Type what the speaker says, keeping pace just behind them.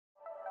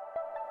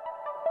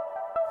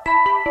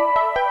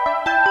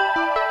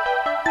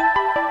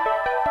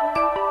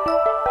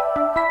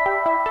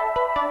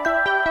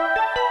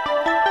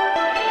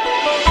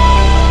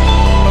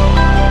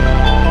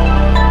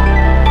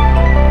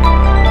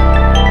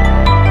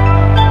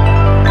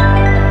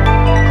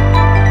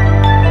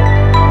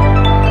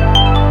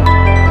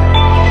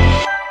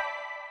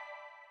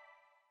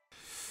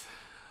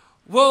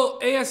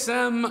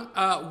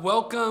KSM,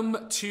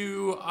 welcome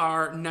to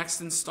our next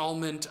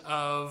installment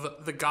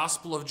of the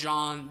Gospel of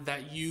John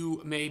that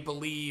you may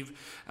believe.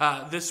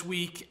 This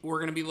week, we're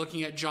going to be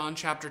looking at John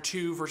chapter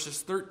 2,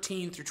 verses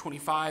 13 through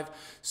 25.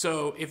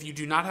 So if you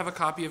do not have a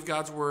copy of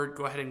God's Word,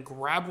 go ahead and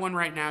grab one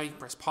right now. You can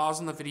press pause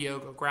on the video,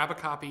 go grab a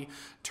copy,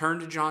 turn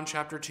to John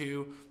chapter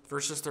 2,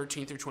 verses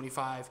 13 through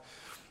 25.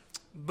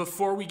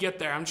 Before we get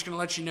there, I'm just going to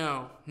let you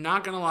know,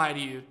 not going to lie to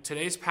you,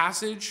 today's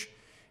passage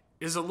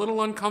is a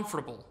little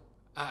uncomfortable.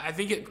 I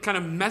think it kind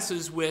of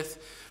messes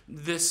with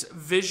this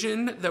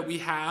vision that we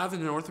have in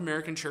the North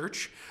American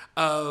church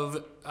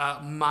of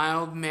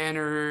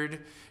mild-mannered,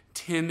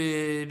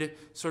 timid,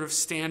 sort of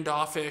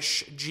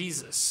standoffish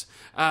Jesus.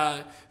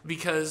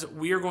 Because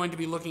we are going to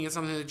be looking at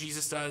something that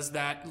Jesus does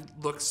that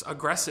looks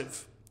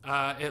aggressive.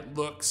 It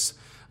looks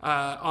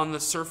on the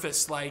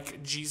surface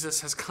like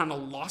Jesus has kind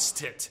of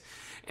lost it.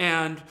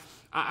 And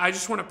I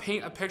just want to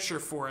paint a picture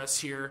for us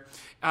here.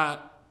 I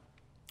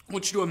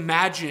want you to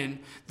imagine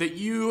that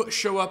you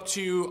show up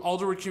to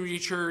Alderwood Community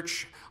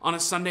Church on a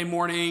Sunday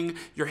morning.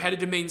 You're headed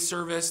to main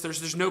service.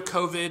 There's no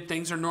COVID.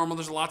 Things are normal.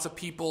 There's lots of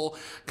people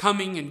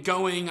coming and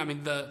going. I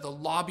mean, the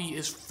lobby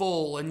is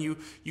full. And you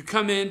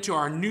come into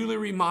our newly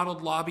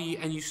remodeled lobby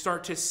and you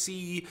start to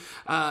see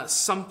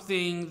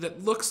something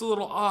that looks a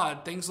little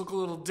odd. Things look a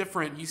little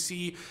different. You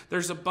see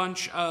there's a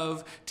bunch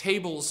of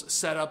tables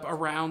set up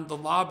around the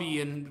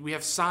lobby, and we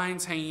have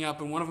signs hanging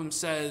up, and one of them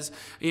says,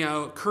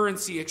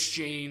 currency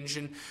exchange.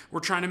 And we're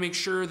trying to make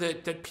sure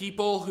that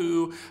people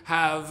who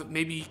have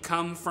maybe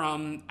come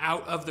from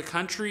out of the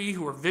country,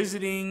 who are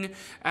visiting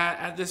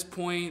at this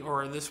point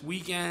or this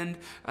weekend,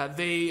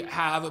 they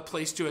have a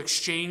place to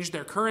exchange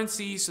their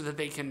currency so that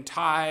they can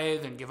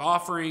tithe and give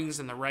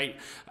offerings in the right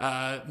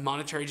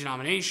monetary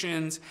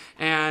denominations.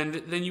 And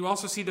then you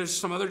also see there's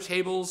some other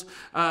tables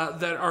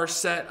that are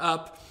set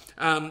up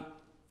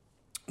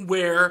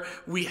where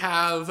we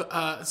have,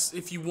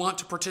 if you want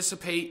to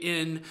participate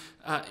in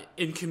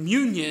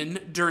communion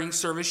during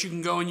service, you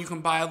can go and you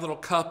can buy a little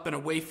cup and a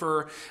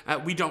wafer.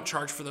 We don't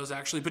charge for those,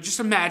 actually, but just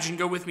imagine,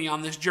 go with me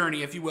on this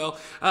journey, if you will,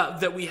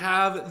 that we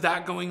have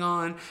that going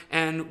on.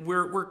 And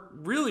we're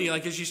really,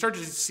 like, as you start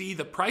to see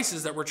the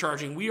prices that we're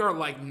charging, we are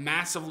like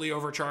massively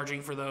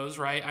overcharging for those,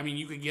 right? I mean,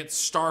 you could get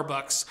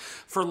Starbucks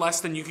for less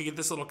than you could get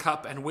this little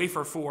cup and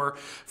wafer for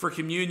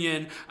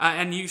communion.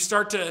 And you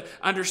start to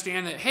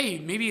understand that, hey,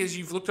 maybe as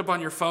you've looked up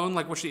on your phone,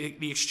 like what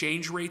the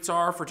exchange rates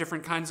are for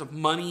different kinds of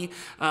money,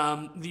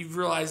 you've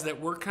realized that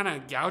we're kind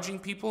of gouging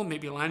people,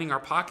 maybe lining our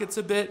pockets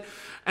a bit.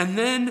 And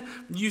then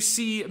you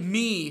see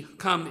me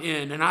come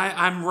in, and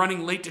I'm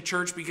running late to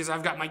church because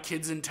I've got my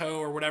kids in tow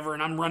or whatever,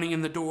 and I'm running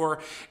in the door.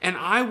 And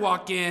I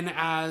walk in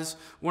as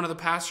one of the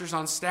pastors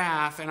on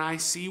staff, and I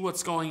see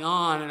what's going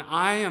on, and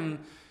I am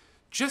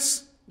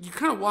just, you're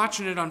kind of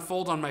watching it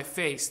unfold on my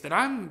face, that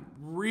I'm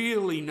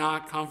really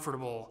not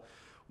comfortable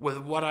with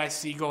what I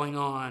see going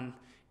on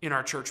in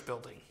our church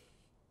building.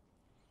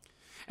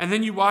 And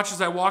then you watch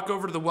as I walk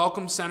over to the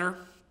Welcome Center,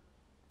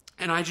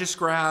 and I just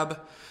grab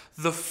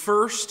the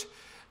first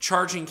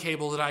charging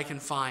cable that I can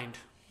find.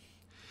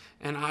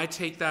 And I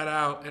take that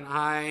out and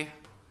I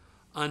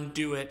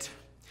undo it.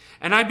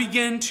 And I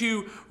begin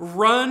to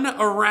run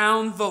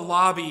around the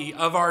lobby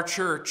of our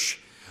church,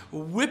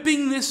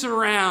 whipping this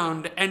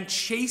around and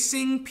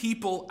chasing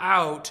people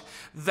out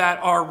that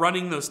are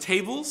running those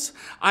tables.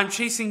 I'm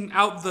chasing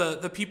out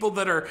the people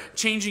that are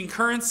changing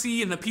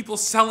currency and the people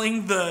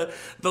selling the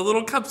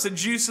little cups of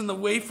juice and the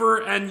wafer.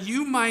 And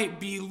you might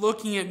be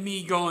looking at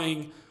me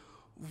going,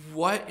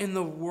 what in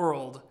the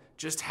world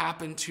just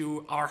happened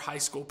to our high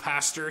school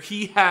pastor?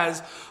 He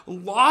has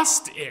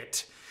lost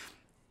it.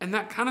 And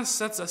that kind of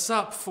sets us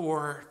up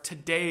for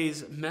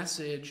today's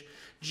message.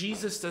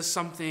 Jesus does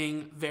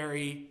something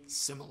very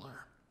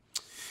similar.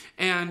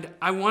 And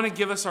I want to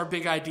give us our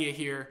big idea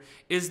here,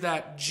 is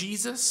that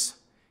Jesus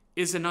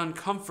is an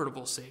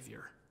uncomfortable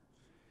Savior.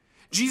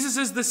 Jesus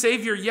is the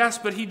Savior, yes,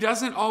 but he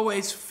doesn't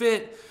always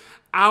fit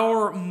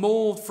our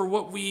mold for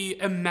what we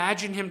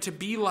imagine him to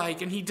be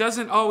like. And he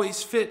doesn't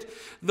always fit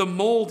the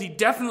mold. He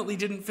definitely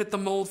didn't fit the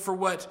mold for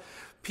what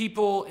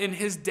people in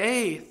his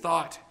day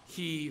thought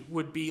he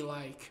would be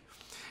like.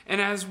 And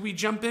as we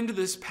jump into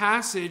this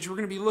passage, we're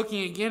going to be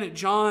looking again at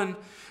John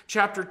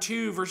chapter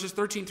 2, verses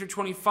 13 through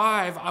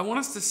 25. I want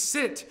us to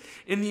sit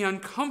in the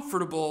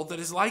uncomfortable that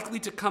is likely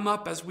to come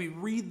up as we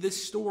read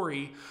this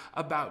story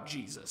about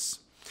Jesus.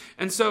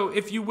 And so,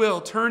 if you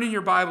will, turn in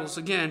your Bibles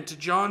again to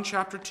John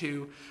chapter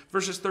 2,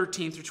 verses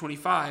 13 through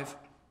 25.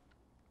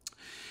 It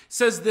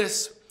says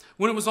this: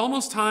 when it was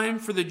almost time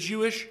for the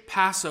Jewish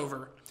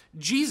Passover,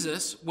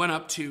 Jesus went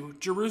up to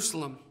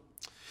Jerusalem.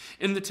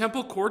 In the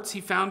temple courts,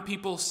 he found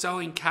people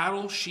selling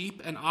cattle,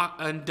 sheep,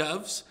 and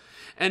doves,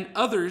 and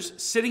others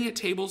sitting at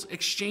tables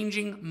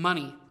exchanging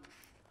money.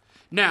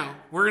 Now,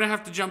 we're going to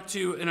have to jump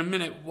to, in a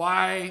minute,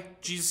 why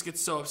Jesus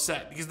gets so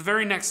upset. Because the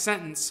very next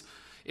sentence,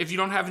 if you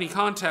don't have any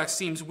context,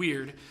 seems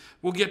weird.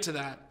 We'll get to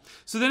that.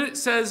 So then it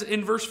says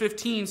in verse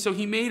 15, so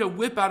he made a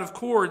whip out of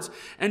cords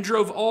and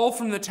drove all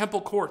from the temple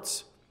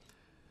courts.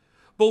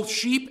 Both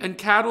sheep and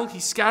cattle he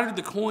scattered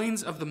the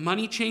coins of the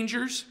money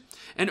changers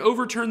and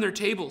overturned their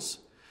tables.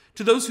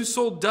 To those who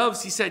sold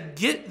doves he said,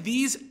 'Get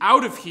these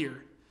out of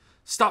here.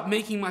 Stop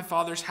making my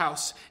Father's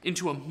house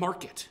into a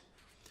market.'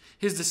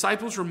 His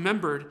disciples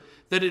remembered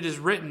that it is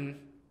written,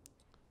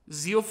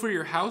 'Zeal for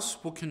your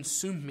house will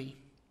consume me.'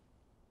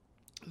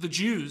 The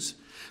Jews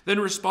then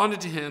responded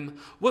to him,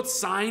 'What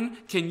sign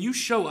can you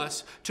show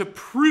us to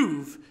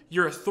prove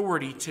your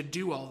authority to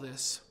do all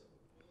this?'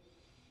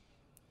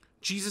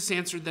 Jesus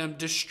answered them,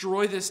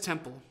 'Destroy this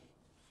temple,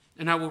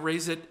 and I will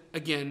raise it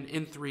again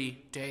in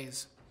 3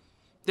 days.'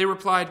 They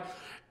replied,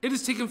 'It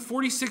has taken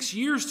 46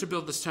 years to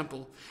build this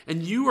temple,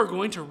 and you are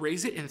going to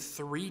raise it in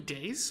 3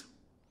 days?'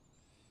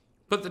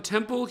 But the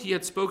temple he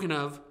had spoken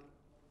of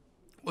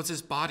was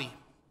his body.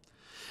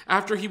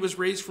 After he was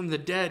raised from the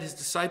dead, his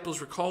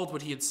disciples recalled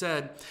what he had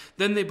said.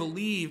 Then they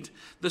believed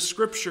the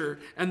scripture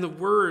and the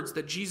words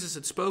that Jesus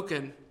had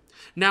spoken.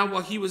 Now,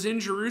 while he was in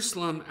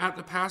Jerusalem at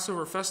the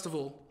Passover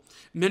festival,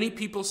 many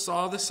people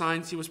saw the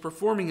signs he was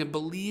performing and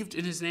believed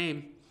in his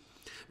name.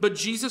 But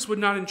Jesus would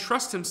not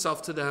entrust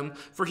himself to them,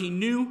 for he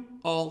knew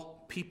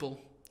all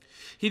people.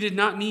 He did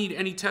not need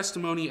any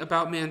testimony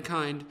about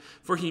mankind,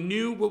 for he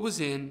knew what was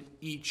in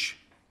each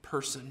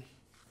person."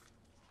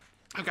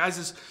 Now, guys,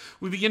 as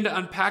we begin to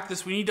unpack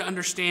this, we need to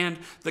understand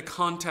the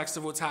context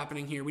of what's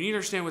happening here. We need to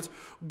understand what's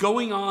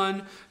going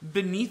on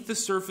beneath the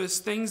surface,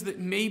 things that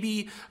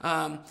maybe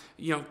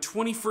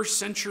 21st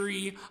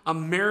century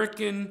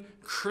American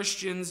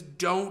Christians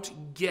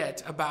don't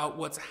get about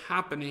what's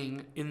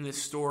happening in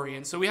this story.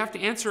 And so we have to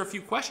answer a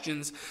few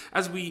questions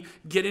as we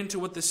get into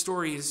what this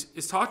story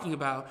is talking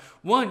about.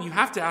 One, you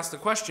have to ask the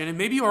question, and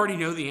maybe you already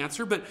know the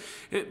answer, but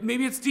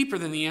maybe it's deeper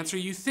than the answer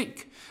you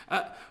think.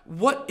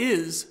 What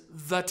is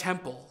the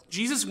temple?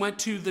 Jesus went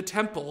to the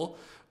temple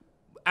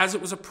as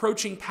it was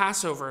approaching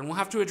Passover, and we'll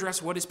have to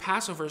address what is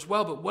Passover as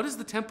well, but what is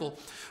the temple?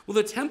 Well,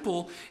 the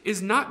temple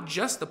is not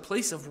just the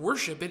place of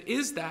worship. It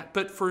is that,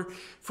 but for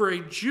a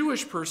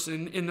Jewish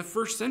person in the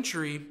first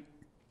century,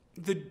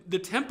 the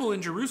temple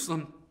in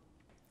Jerusalem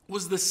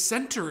was the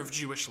center of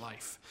Jewish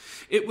life.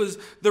 It was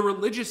the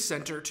religious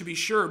center, to be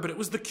sure, but it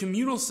was the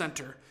communal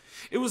center.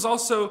 It was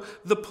also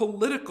the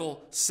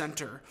political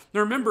center.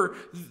 Now remember,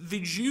 the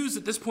Jews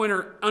at this point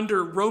are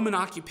under Roman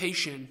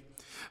occupation,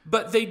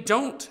 but they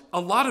don't, a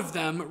lot of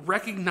them,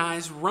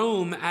 recognize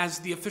Rome as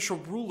the official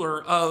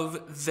ruler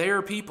of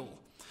their people.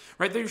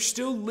 Right? They're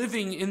still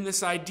living in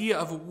this idea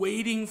of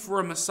waiting for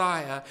a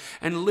Messiah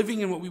and living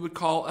in what we would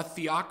call a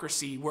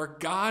theocracy, where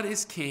God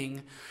is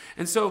king.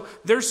 And so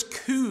there's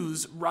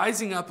coups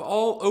rising up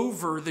all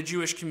over the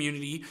Jewish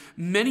community,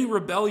 many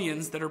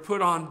rebellions that are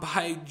put on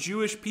by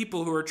Jewish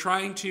people who are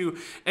trying to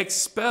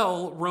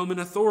expel Roman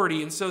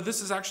authority. And so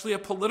this is actually a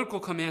political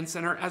command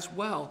center as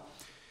well.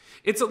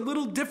 It's a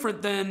little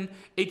different than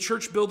a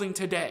church building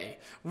today.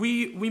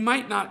 We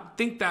might not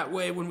think that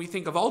way when we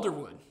think of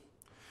Alderwood,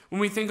 when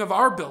we think of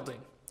our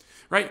building,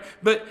 right?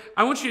 But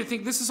I want you to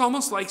think this is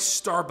almost like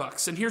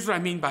Starbucks, and here's what I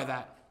mean by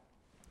that.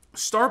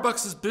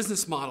 Starbucks'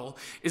 business model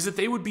is that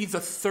they would be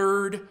the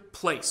third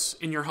place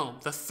in your home,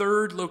 the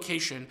third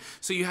location.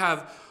 So you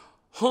have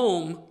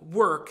home,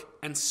 work,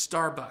 and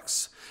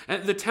Starbucks.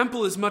 And the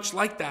temple is much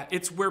like that.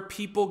 It's where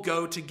people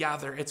go to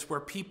gather. It's where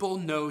people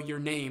know your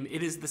name.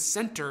 It is the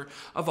center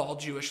of all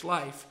Jewish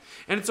life.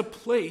 And it's a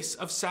place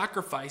of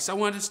sacrifice. I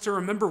want us to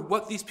remember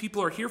what these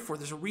people are here for.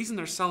 There's a reason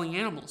they're selling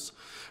animals,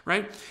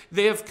 right?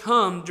 They have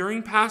come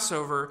during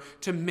Passover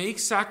to make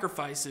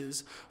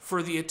sacrifices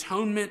for the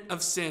atonement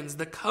of sins,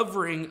 the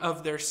covering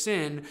of their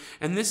sin.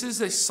 And this is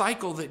a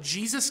cycle that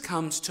Jesus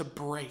comes to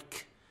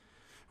break.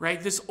 Right?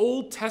 This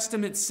Old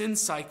Testament sin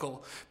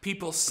cycle.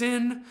 People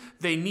sin,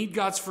 they need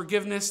God's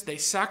forgiveness, they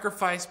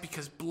sacrifice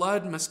because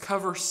blood must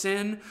cover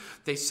sin.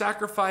 They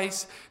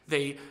sacrifice,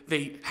 they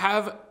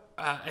have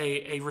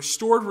a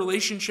restored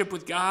relationship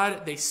with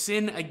God, they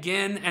sin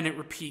again, and it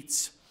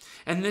repeats.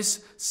 And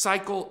this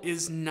cycle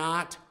is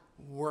not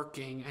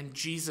working, and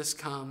Jesus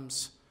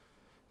comes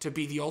to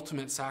be the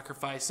ultimate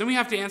sacrifice. Then we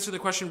have to answer the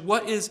question,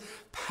 what is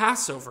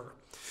Passover?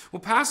 Well,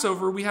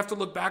 Passover, we have to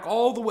look back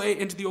all the way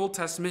into the Old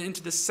Testament,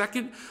 into the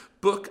second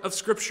book of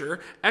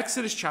Scripture,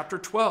 Exodus chapter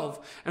 12.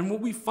 And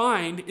what we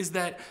find is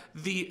that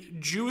the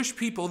Jewish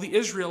people, the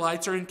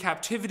Israelites, are in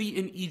captivity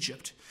in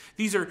Egypt.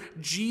 These are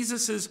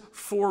Jesus's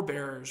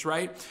forebearers,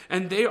 right?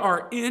 And they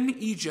are in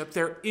Egypt,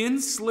 they're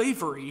in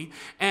slavery,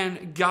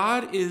 and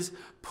God is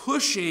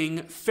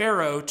pushing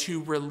Pharaoh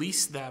to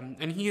release them.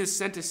 And he has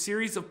sent a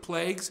series of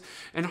plagues,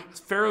 and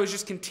Pharaoh has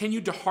just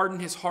continued to harden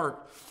his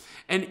heart.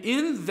 And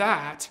in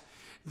that,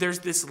 there's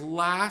this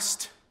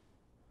last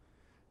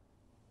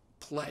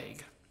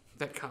plague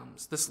that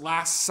comes, this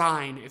last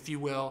sign, if you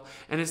will,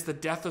 and it's the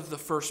death of the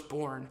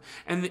firstborn.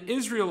 And the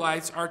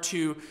Israelites are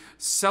to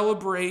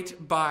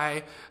celebrate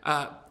by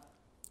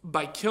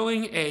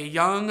killing a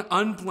young,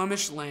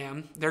 unblemished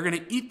lamb. They're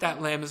going to eat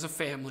that lamb as a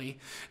family.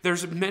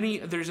 There's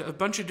a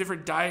bunch of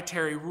different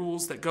dietary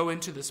rules that go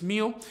into this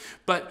meal,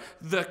 but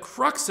the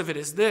crux of it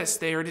is this: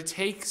 they are to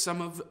take some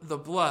of the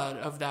blood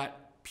of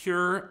that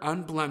pure,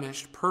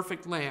 unblemished,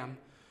 perfect lamb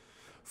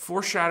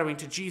foreshadowing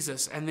to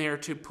Jesus, and they are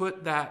to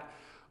put that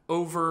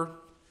over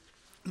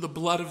the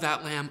blood of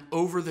that lamb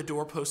over the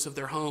doorposts of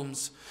their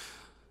homes,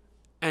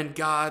 and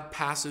God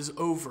passes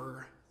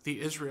over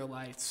the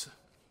Israelites.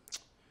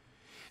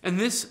 And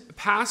this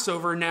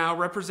Passover now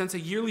represents a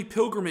yearly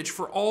pilgrimage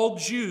for all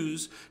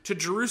Jews to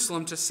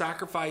Jerusalem to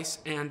sacrifice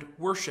and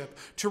worship,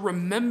 to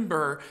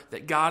remember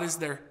that God is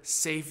their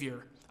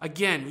Savior.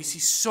 Again, we see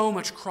so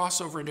much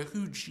crossover into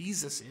who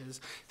Jesus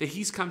is, that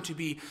he's come to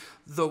be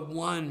the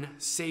one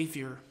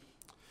Savior.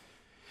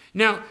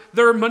 Now,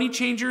 there are money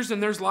changers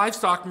and there's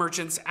livestock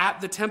merchants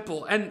at the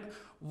temple. And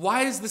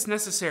why is this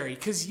necessary?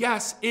 Because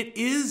yes, it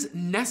is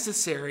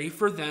necessary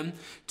for them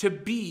to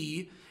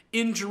be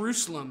in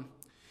Jerusalem.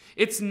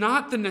 It's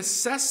not the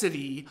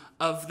necessity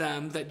of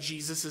them that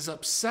Jesus is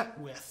upset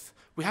with.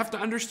 We have to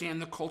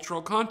understand the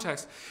cultural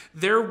context.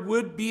 There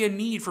would be a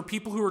need for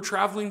people who are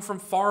traveling from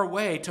far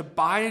away to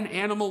buy an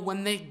animal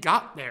when they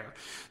got there.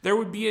 There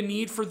would be a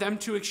need for them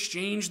to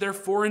exchange their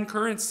foreign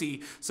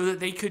currency so that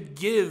they could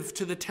give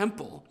to the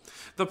temple.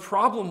 The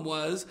problem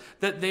was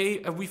that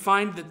we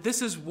find that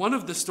this is one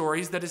of the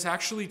stories that is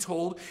actually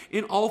told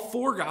in all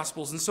four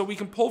Gospels. And so we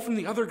can pull from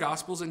the other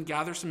Gospels and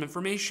gather some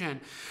information.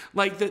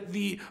 Like that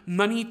the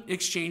money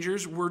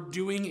exchangers were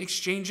doing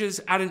exchanges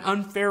at an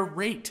unfair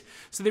rate.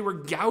 So they were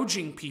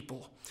gouging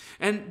people.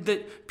 And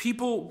that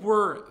people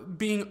were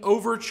being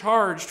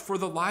overcharged for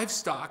the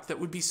livestock that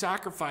would be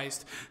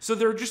sacrificed. So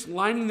they're just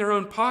lining their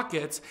own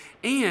pockets.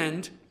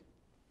 And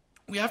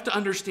we have to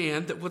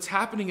understand that what's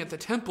happening at the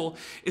temple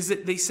is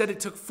that they said it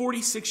took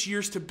 46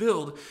 years to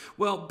build.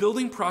 Well,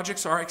 building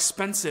projects are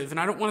expensive, and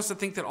I don't want us to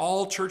think that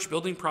all church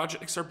building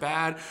projects are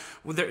bad.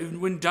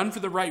 When done for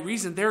the right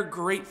reason, they're a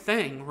great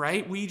thing,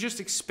 right? We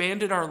just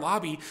expanded our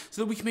lobby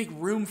so that we can make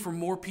room for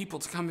more people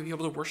to come and be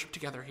able to worship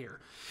together here.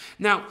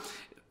 Now,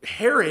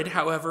 Herod,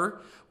 however,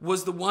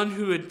 was the one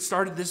who had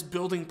started this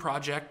building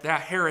project.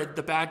 That Herod,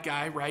 the bad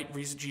guy, right?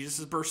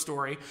 Jesus' birth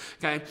story.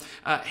 Okay,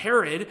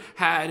 Herod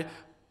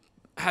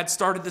had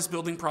started this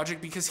building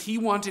project because he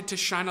wanted to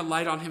shine a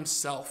light on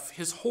himself.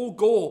 His whole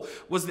goal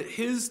was that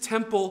his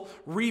temple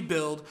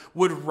rebuild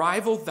would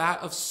rival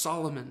that of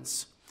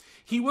Solomon's.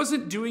 He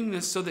wasn't doing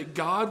this so that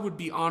God would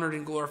be honored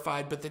and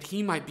glorified, but that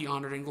he might be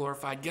honored and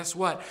glorified. Guess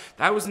what?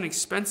 That was an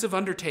expensive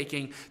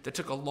undertaking that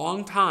took a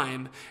long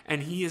time,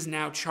 and he is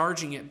now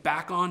charging it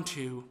back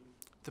onto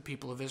the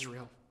people of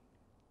Israel.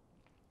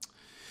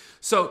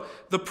 So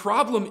the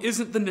problem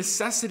isn't the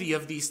necessity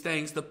of these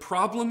things. The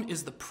problem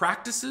is the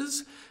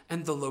practices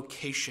and the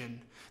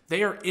location.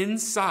 They are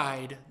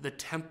inside the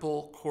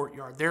temple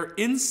courtyard. They're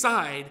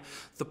inside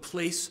the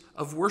place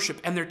of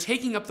worship. And they're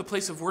taking up the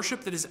place of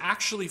worship that is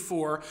actually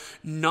for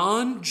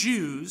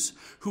non-Jews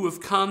who have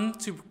come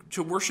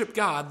to worship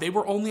God. They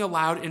were only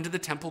allowed into the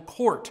temple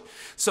court.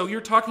 So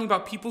you're talking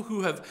about people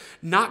who have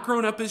not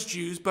grown up as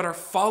Jews but are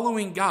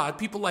following God.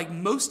 People like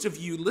most of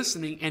you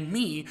listening and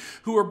me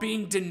who are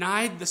being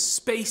denied the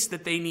space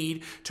that they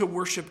need to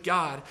worship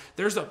God.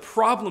 There's a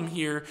problem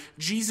here.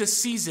 Jesus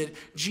sees it.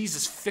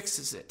 Jesus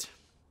fixes it.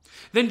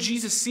 Then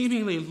Jesus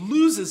seemingly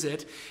loses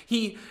it.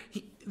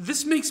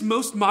 This makes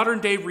most modern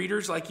day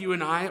readers like you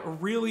and I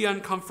really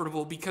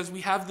uncomfortable because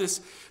we have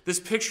this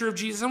picture of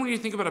Jesus. I want you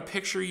to think about a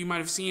picture you might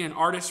have seen, an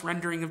artist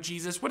rendering of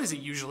Jesus. What is it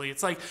usually?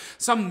 It's like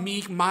some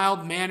meek,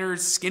 mild-mannered,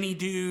 skinny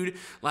dude,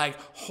 like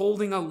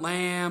holding a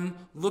lamb,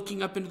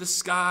 looking up into the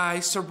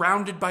sky,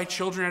 surrounded by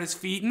children at his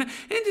feet. And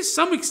to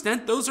some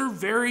extent, those are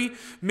very,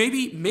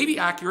 maybe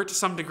accurate to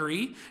some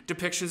degree,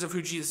 depictions of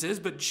who Jesus is.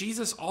 But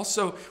Jesus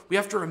also, we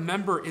have to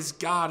remember, is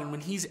God. And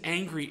when he's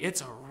angry,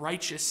 it's a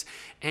righteous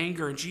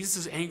anger. And Jesus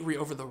is angry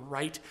over the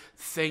right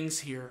things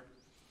here.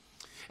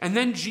 And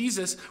then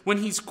Jesus, when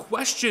he's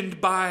questioned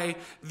by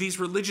these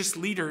religious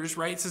leaders,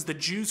 right? It says the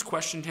Jews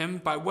questioned him,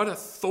 by what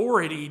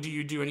authority do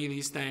you do any of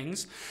these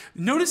things?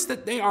 Notice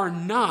that they are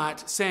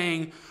not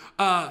saying,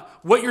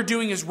 what you're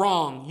doing is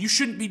wrong. You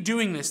shouldn't be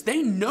doing this.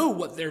 They know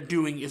what they're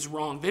doing is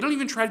wrong. They don't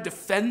even try to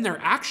defend their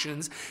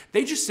actions.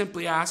 They just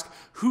simply ask,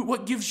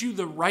 what gives you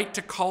the right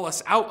to call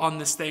us out on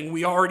this thing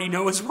we already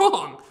know is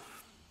wrong?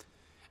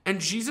 And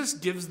Jesus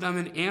gives them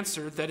an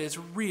answer that is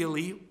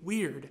really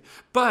weird.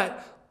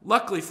 But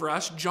luckily for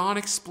us, John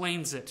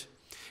explains it.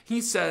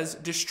 He says,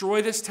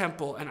 destroy this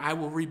temple and I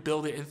will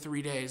rebuild it in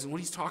 3 days. And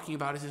what he's talking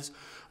about is his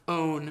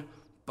own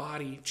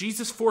body.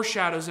 Jesus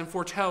foreshadows and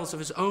foretells of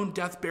his own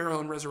death, burial,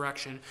 and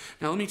resurrection.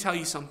 Now let me tell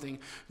you something.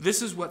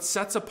 This is what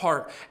sets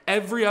apart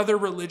every other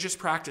religious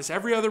practice,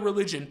 every other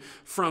religion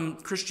from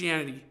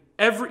Christianity.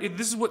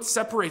 This is what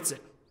separates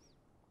it.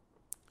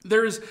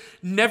 There has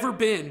never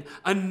been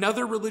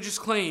another religious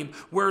claim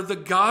where the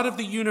God of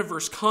the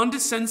universe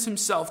condescends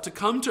himself to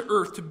come to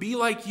earth, to be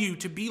like you,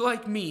 to be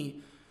like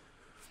me.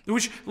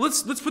 Which,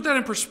 let's put that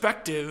in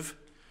perspective.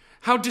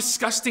 How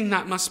disgusting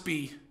that must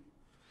be.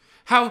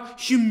 How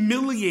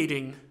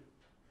humiliating.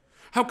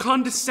 How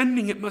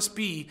condescending it must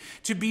be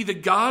to be the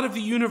God of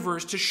the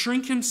universe, to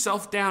shrink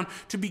himself down,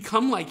 to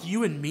become like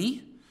you and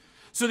me,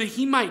 so that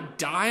he might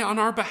die on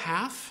our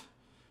behalf,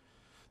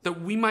 that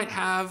we might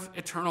have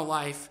eternal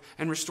life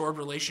and restored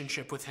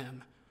relationship with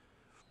him.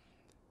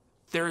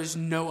 There is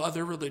no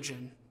other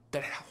religion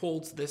that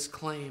holds this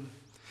claim.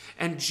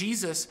 And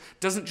Jesus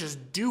doesn't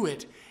just do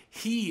it.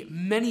 He,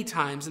 many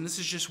times, and this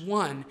is just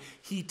one,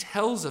 he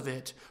tells of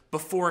it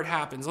before it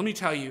happens. Let me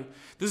tell you,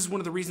 this is one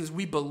of the reasons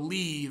we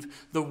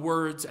believe the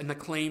words and the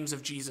claims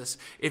of Jesus.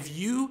 If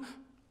you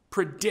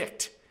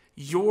predict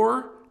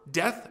your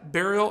death,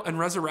 burial, and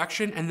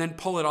resurrection and then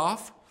pull it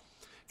off,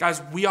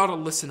 guys, we ought to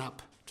listen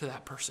up to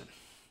that person.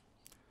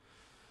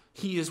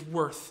 He is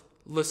worth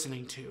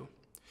listening to.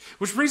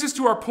 Which brings us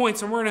to our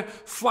points, and we're going to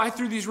fly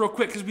through these real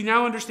quick because we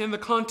now understand the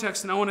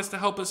context, and I want us to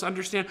help us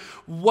understand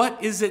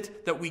what is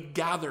it that we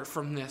gather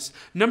from this.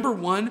 Number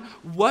one,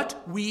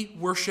 what we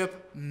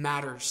worship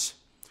matters.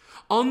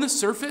 On the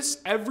surface,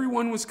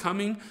 everyone was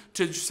coming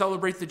to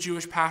celebrate the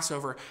Jewish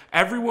Passover.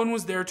 Everyone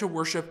was there to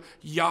worship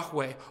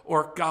Yahweh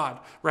or God,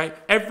 right?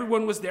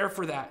 Everyone was there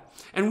for that.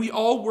 And we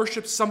all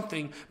worship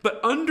something, but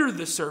under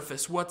the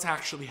surface, what's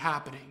actually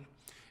happening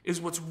is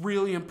what's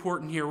really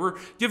important here. We're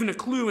given a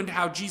clue into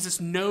how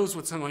Jesus knows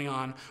what's going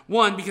on.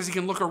 One, because he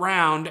can look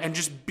around and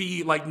just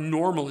be like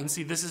normal and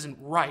see this isn't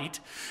right.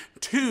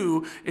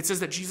 Two, it says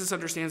that Jesus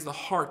understands the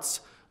hearts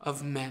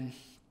of men.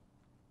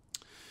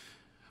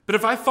 But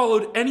if I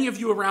followed any of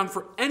you around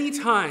for any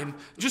time,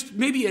 just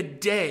maybe a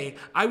day,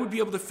 I would be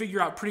able to figure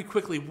out pretty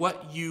quickly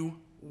what you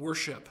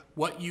worship,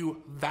 what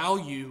you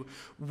value,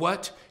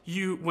 what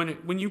you,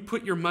 when you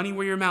put your money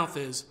where your mouth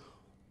is,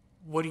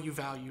 what do you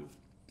value?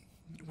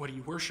 What do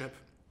you worship?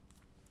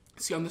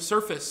 See, on the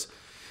surface,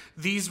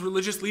 these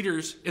religious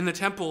leaders in the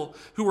temple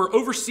who were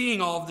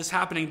overseeing all of this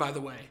happening, by the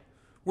way,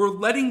 were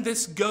letting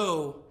this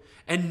go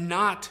and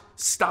not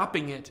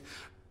stopping it.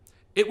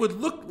 It would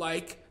look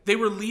like they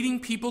were leading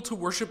people to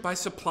worship by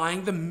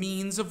supplying the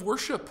means of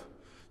worship.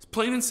 It's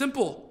plain and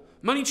simple.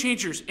 Money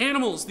changers,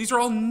 animals, these are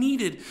all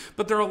needed,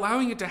 but they're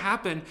allowing it to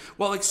happen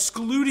while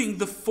excluding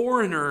the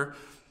foreigner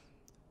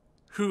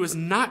who is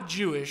not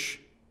Jewish.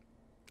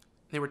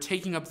 They were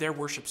taking up their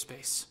worship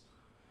space.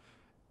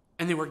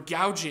 And they were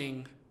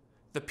gouging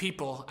the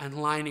people and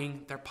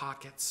lining their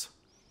pockets.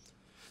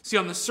 See,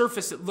 on the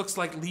surface, it looks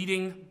like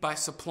leading by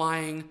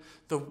supplying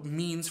the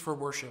means for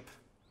worship.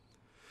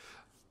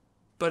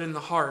 But in the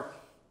heart,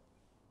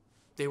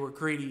 they were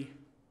greedy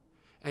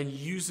and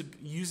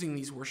using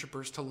these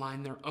worshipers to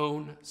line their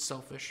own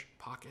selfish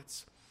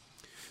pockets.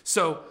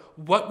 So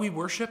what we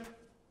worship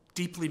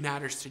deeply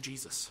matters to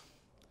Jesus.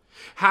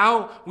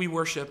 How we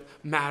worship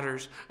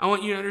matters. I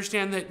want you to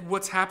understand that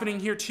what's happening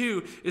here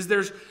too is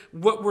there's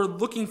what we're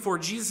looking for.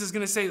 Jesus is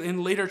going to say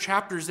in later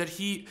chapters that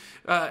he,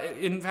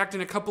 in fact, in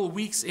a couple of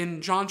weeks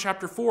in John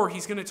chapter 4,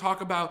 he's going to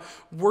talk about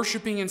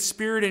worshiping in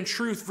spirit and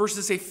truth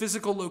versus a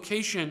physical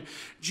location.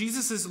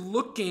 Jesus is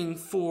looking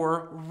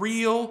for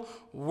real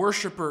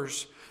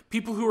worshipers.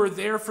 People who are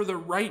there for the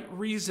right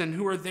reason,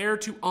 who are there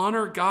to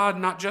honor God,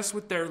 not just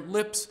with their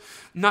lips,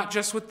 not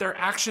just with their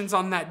actions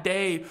on that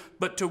day,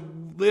 but to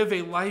live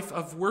a life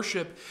of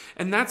worship.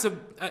 And that's a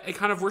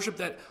kind of worship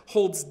that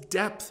holds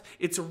depth.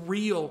 It's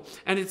real.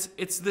 And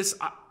it's this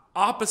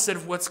opposite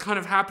of what's kind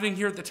of happening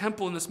here at the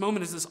temple in this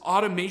moment is this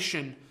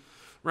automation,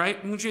 right?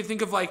 I want you to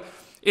think of like,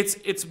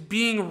 it's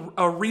being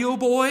a real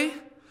boy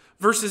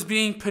versus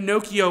being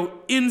Pinocchio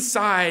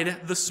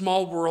inside the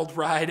Small World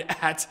ride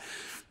at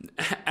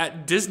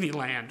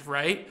Disneyland,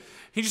 right?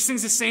 He just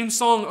sings the same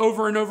song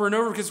over and over and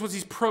over because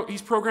it's what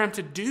he's programmed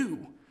to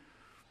do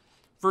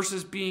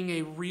versus being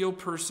a real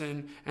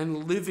person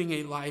and living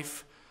a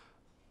life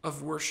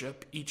of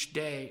worship each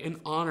day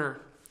in honor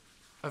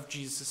of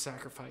Jesus'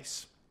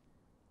 sacrifice.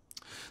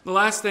 The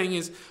last thing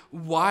is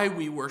why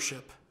we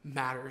worship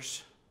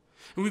matters.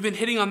 And we've been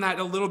hitting on that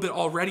a little bit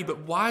already, but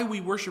why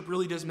we worship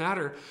really does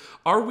matter.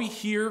 Are we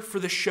here for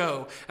the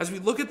show? As we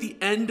look at the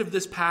end of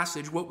this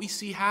passage, what we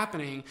see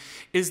happening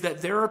is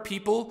that there are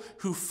people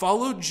who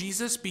followed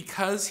Jesus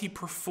because he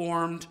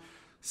performed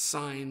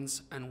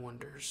signs and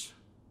wonders.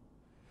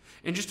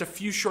 In just a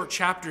few short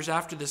chapters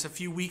after this, a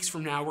few weeks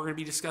from now, we're going to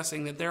be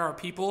discussing that there are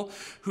people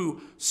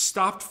who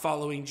stopped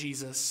following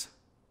Jesus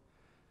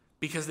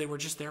because they were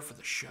just there for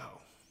the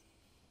show.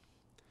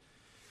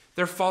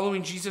 They're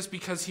following Jesus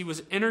because he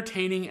was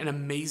entertaining and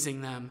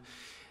amazing them.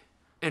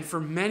 And for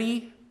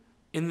many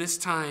in this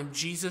time,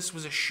 Jesus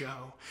was a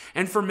show.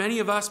 And for many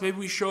of us, maybe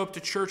we show up to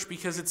church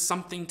because it's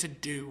something to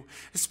do,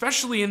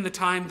 especially in the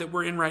time that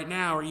we're in right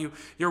now, or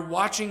you're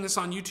watching this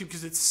on YouTube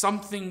because it's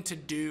something to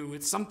do.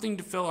 It's something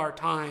to fill our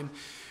time.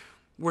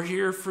 We're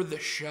here for the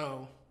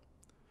show.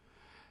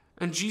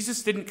 And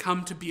Jesus didn't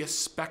come to be a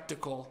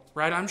spectacle,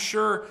 right? I'm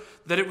sure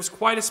that it was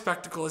quite a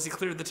spectacle as he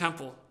cleared the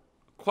temple.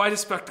 Quite a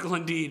spectacle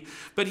indeed.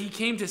 But he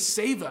came to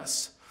save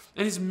us.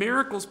 And his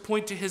miracles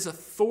point to his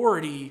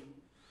authority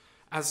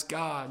as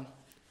God.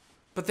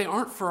 But they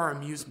aren't for our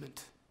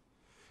amusement.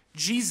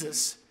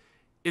 Jesus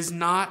is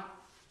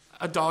not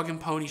a dog and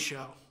pony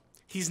show.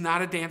 He's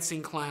not a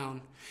dancing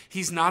clown.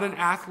 He's not an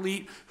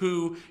athlete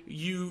who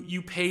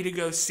you pay to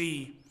go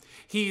see.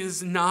 He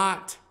is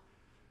not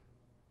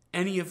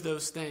any of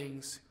those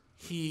things.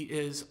 He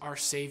is our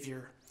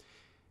Savior.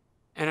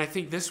 And I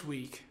think this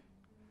week,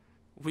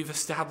 we've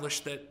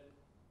established that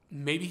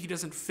maybe he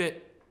doesn't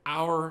fit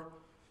our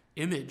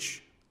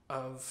image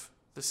of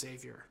the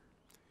Savior.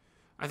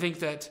 I think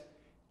that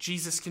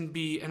Jesus can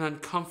be an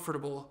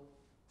uncomfortable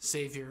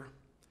Savior.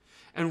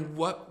 And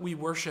what we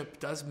worship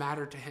does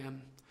matter to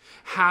him.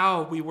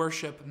 How we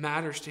worship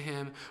matters to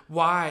him.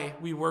 Why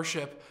we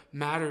worship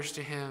matters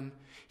to him.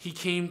 He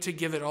came to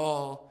give it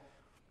all,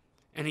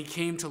 and he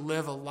came to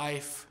live a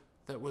life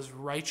that was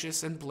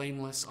righteous and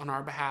blameless on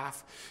our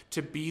behalf,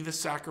 to be the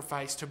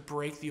sacrifice, to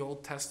break the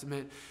Old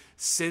Testament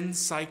sin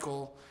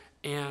cycle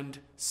and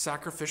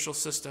sacrificial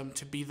system,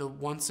 to be the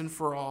once and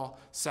for all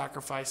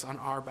sacrifice on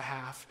our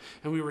behalf.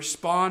 And we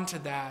respond to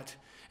that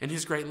and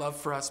his great love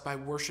for us by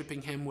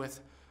worshiping him with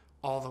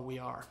all that we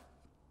are.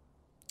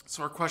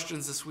 So our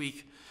questions this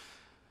week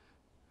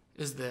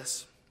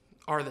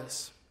are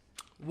this.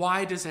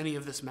 Why does any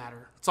of this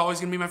matter? It's always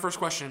going to be my first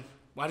question.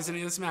 Why does any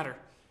of this matter?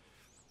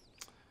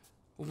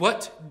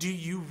 What do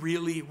you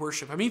really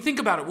worship? I mean, think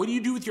about it. What do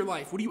you do with your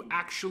life? What do you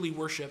actually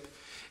worship?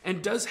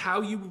 And does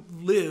how you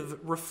live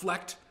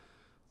reflect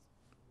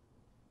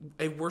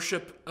a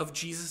worship of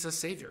Jesus as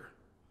Savior?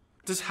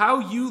 Does how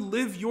you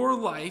live your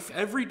life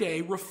every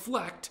day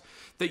reflect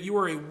that you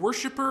are a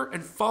worshiper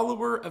and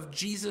follower of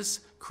Jesus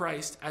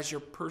Christ as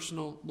your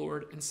personal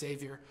Lord and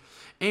Savior?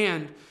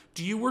 And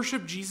do you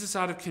worship Jesus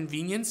out of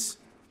convenience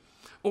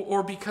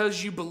or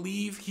because you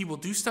believe he will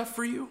do stuff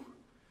for you?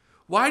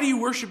 Why do you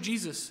worship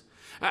Jesus?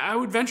 I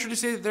would venture to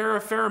say that there are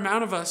a fair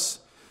amount of us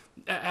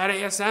at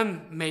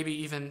ASM, maybe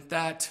even,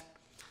 that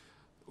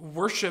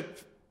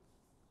worship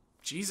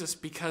Jesus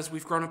because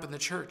we've grown up in the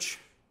church.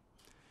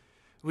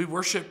 We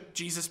worship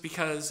Jesus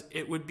because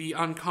it would be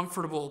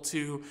uncomfortable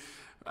to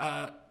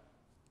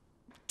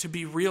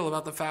be real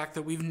about the fact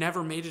that we've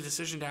never made a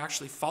decision to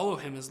actually follow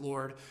him as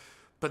Lord.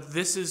 But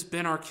this has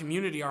been our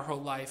community our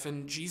whole life,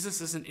 and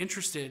Jesus isn't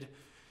interested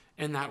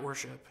in that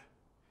worship.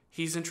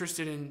 He's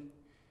interested in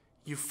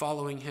you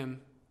following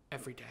him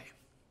every day.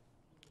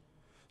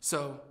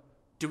 So,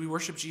 do we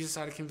worship Jesus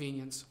out of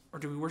convenience, or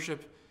do we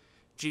worship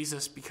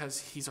Jesus because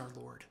he's our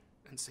Lord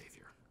and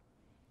Savior?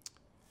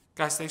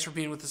 Guys, thanks for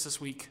being with us this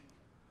week.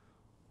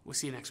 We'll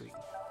see you next week.